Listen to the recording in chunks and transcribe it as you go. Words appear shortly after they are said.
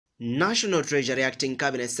National Treasury Acting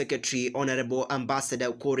Cabinet Secretary Honorable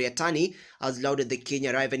Ambassador Ukur Yatani has lauded the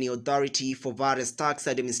Kenya Revenue Authority for various tax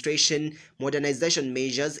administration modernization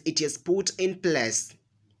measures it has put in place.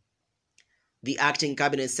 The acting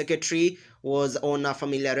cabinet secretary was on a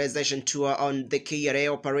familiarization tour on the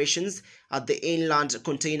KRA operations at the inland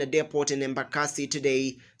container depot in Embakasi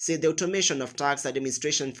today, said the automation of tax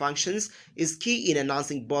administration functions is key in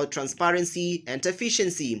enhancing both transparency and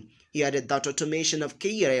efficiency. He added that automation of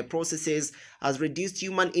KRA processes has reduced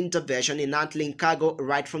human intervention in handling cargo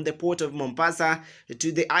right from the port of Mombasa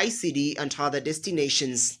to the ICD and other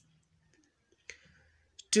destinations.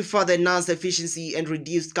 To further enhance efficiency and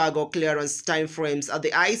reduce cargo clearance timeframes at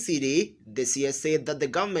the ICD, the CS said that the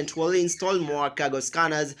government will install more cargo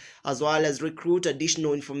scanners as well as recruit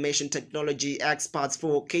additional information technology experts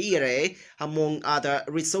for KRA, among other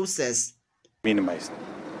resources. Minimized.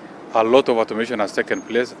 A lot of automation has taken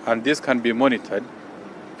place, and this can be monitored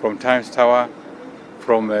from Times Tower,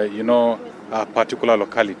 from a particular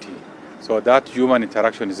locality, so that human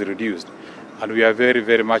interaction is reduced. And we are very,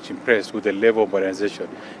 very much impressed with the level of modernization.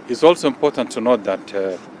 It's also important to note that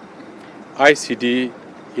ICD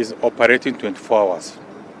is operating 24 hours.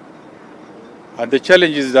 And the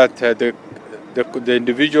challenge is that the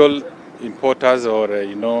individual importers or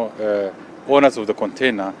owners of the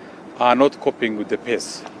container are not coping with the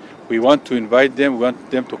pace. We want to invite them, we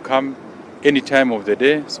want them to come any time of the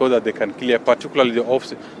day so that they can clear, particularly the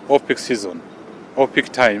off-peak season,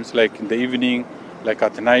 off-peak times, like in the evening, like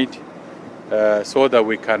at night, so that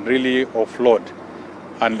we can really offload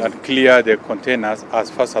and clear the containers as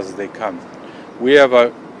fast as they come. We have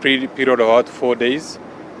a period of about 4 days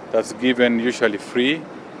that's given usually free.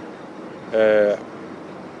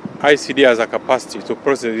 ICD has a capacity to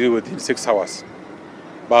process it within 6 hours.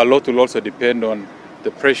 But a lot will also depend on the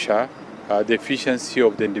pressure, the efficiency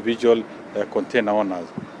of the individual container owners.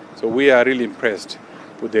 So we are really impressed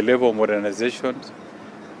with the level of modernization,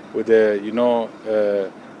 with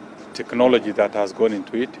the technology that has gone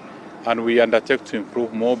into it, and we undertake to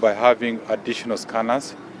improve more by having additional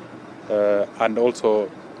scanners and also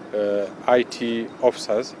IT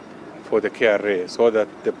officers for the KRA, so that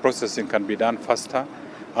the processing can be done faster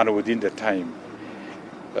and within the time.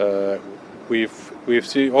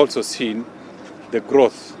 We've also seen the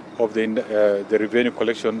growth of the revenue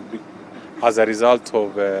collection as a result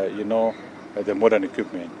of the modern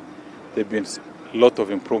equipment. There's been a lot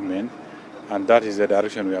of improvement, and that is the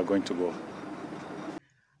direction we are going to go.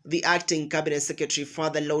 The acting cabinet secretary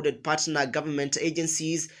further lauded partner government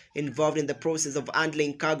agencies involved in the process of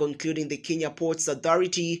handling cargo, including the Kenya Ports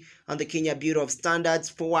Authority and the Kenya Bureau of Standards,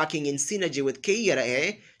 for working in synergy with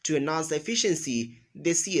KRA to enhance efficiency.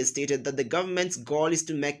 The CS stated that the government's goal is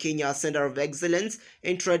to make Kenya a center of excellence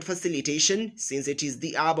in trade facilitation, since it is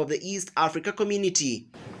the hub of the East Africa community.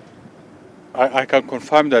 I can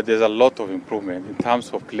confirm that there's a lot of improvement in terms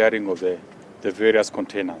of clearing of the various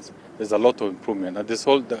containers. There's a lot of improvement, and there's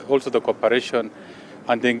also the cooperation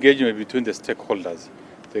and the engagement between the stakeholders,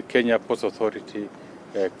 the Kenya Ports Authority,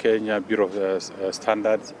 Kenya Bureau of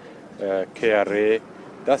Standards, KRA.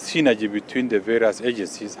 That synergy between the various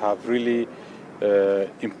agencies have really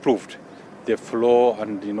improved the flow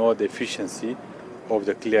and the efficiency of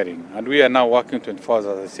the clearing. And we are now working 24 hours,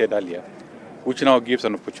 as I said earlier, which now gives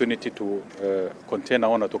an opportunity to container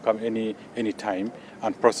owner to come any time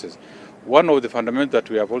and process. One of the fundamentals that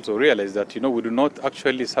we have also realized that we do not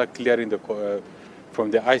actually start clearing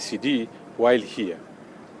from the ICD while here.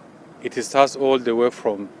 It starts all the way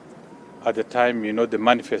from at the time the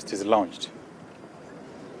manifest is launched.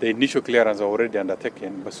 The initial clearance are already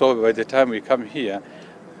undertaken, so by the time we come here,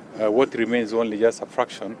 what remains only just a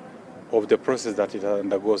fraction of the process that it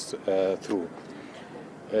undergoes through.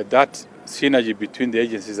 That synergy between the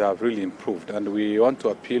agencies have really improved, and we want to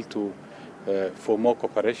appeal for more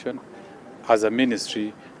cooperation. As a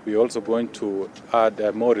ministry, we're also going to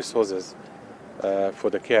add more resources for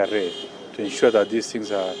the KRA to ensure that these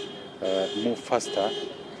things are move faster.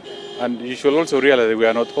 And you should also realize that we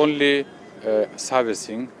are not only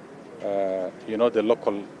servicing the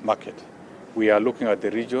local market. We are looking at the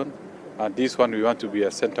region, and this one we want to be a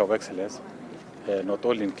center of excellence, not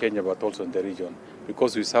only in Kenya but also in the region,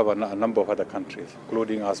 because we serve a number of other countries,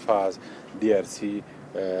 including as far as DRC,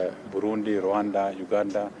 Burundi, Rwanda,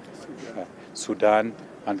 Uganda, Sudan,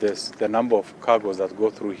 and the number of cargoes that go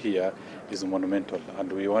through here is monumental,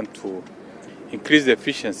 and we want to increase the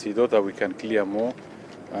efficiency so that we can clear more,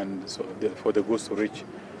 and so for the goods to reach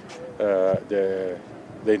the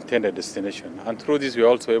intended destination. And through this, we are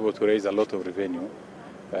also able to raise a lot of revenue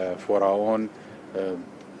for our own,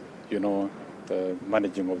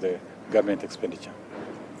 managing of the government expenditure.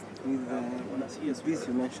 With this,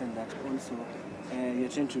 you mentioned that also you're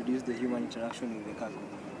trying to reduce the human interaction with the cargo.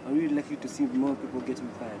 Are we likely to see more people getting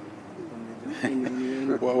fired?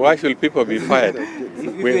 Why should people be fired?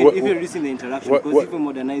 If you're reducing the interaction, because if you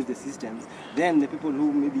modernize the systems, then the people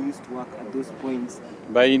who maybe used to work at those points...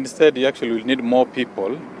 But instead, you actually will need more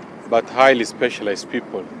people, but highly specialized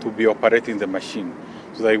people to be operating the machine.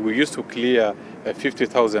 So that we used to clear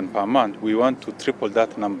 50,000 per month, we want to triple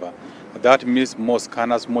that number. That means more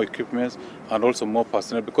scanners, more equipment, and also more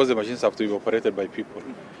personnel, because the machines have to be operated by people.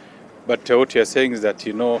 But what you're saying is that,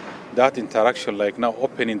 that interaction, like now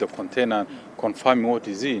opening the container, confirming what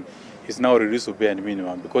is in, is now reduced to bare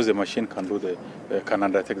minimum, because the machine can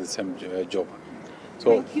undertake the same job.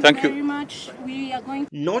 So thank you very much. We are going.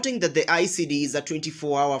 Noting that the ICD is a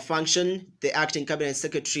 24-hour function, the acting cabinet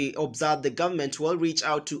secretary observed the government will reach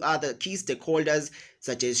out to other key stakeholders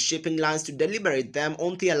such as shipping lines to deliberate them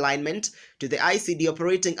on the alignment to the ICD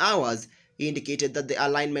operating hours. He indicated that the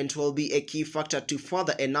alignment will be a key factor to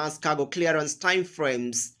further enhance cargo clearance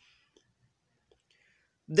timeframes.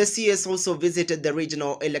 The CS also visited the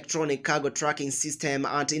Regional Electronic Cargo Tracking System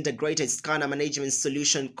and Integrated Scanner Management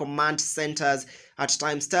Solution Command Centers at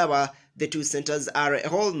Times Tower. The two centers are a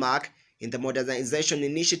hallmark in the modernization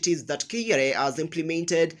initiatives that KRA has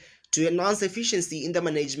implemented to enhance efficiency in the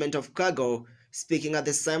management of cargo. Speaking at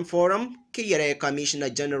the same forum, KRA Commissioner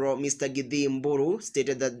General Mr. Gidhi Mburu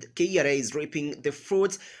stated that KRA is reaping the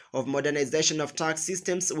fruits of modernization of tax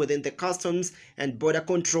systems within the Customs and Border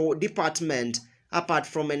Control Department. Apart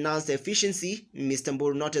from enhanced efficiency, Mr.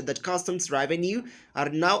 Mburu noted that customs revenue are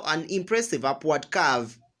now an impressive upward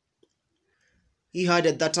curve. He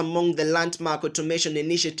added that among the landmark automation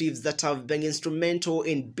initiatives that have been instrumental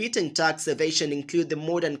in beating tax evasion include the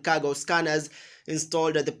modern cargo scanners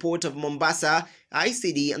installed at the port of Mombasa,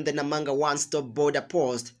 ICD, and the Namanga one-stop border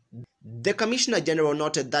post. The Commissioner General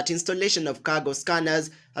noted that installation of cargo scanners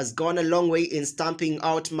has gone a long way in stamping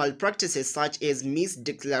out malpractices such as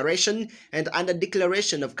misdeclaration and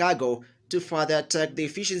under-declaration of cargo. To further take the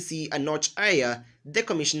efficiency a notch higher, the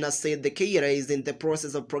Commissioner said the KRA is in the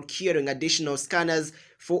process of procuring additional scanners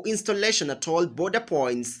for installation at all border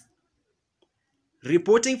points.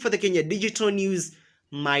 Reporting for the Kenya Digital News,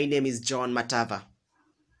 my name is John Matava.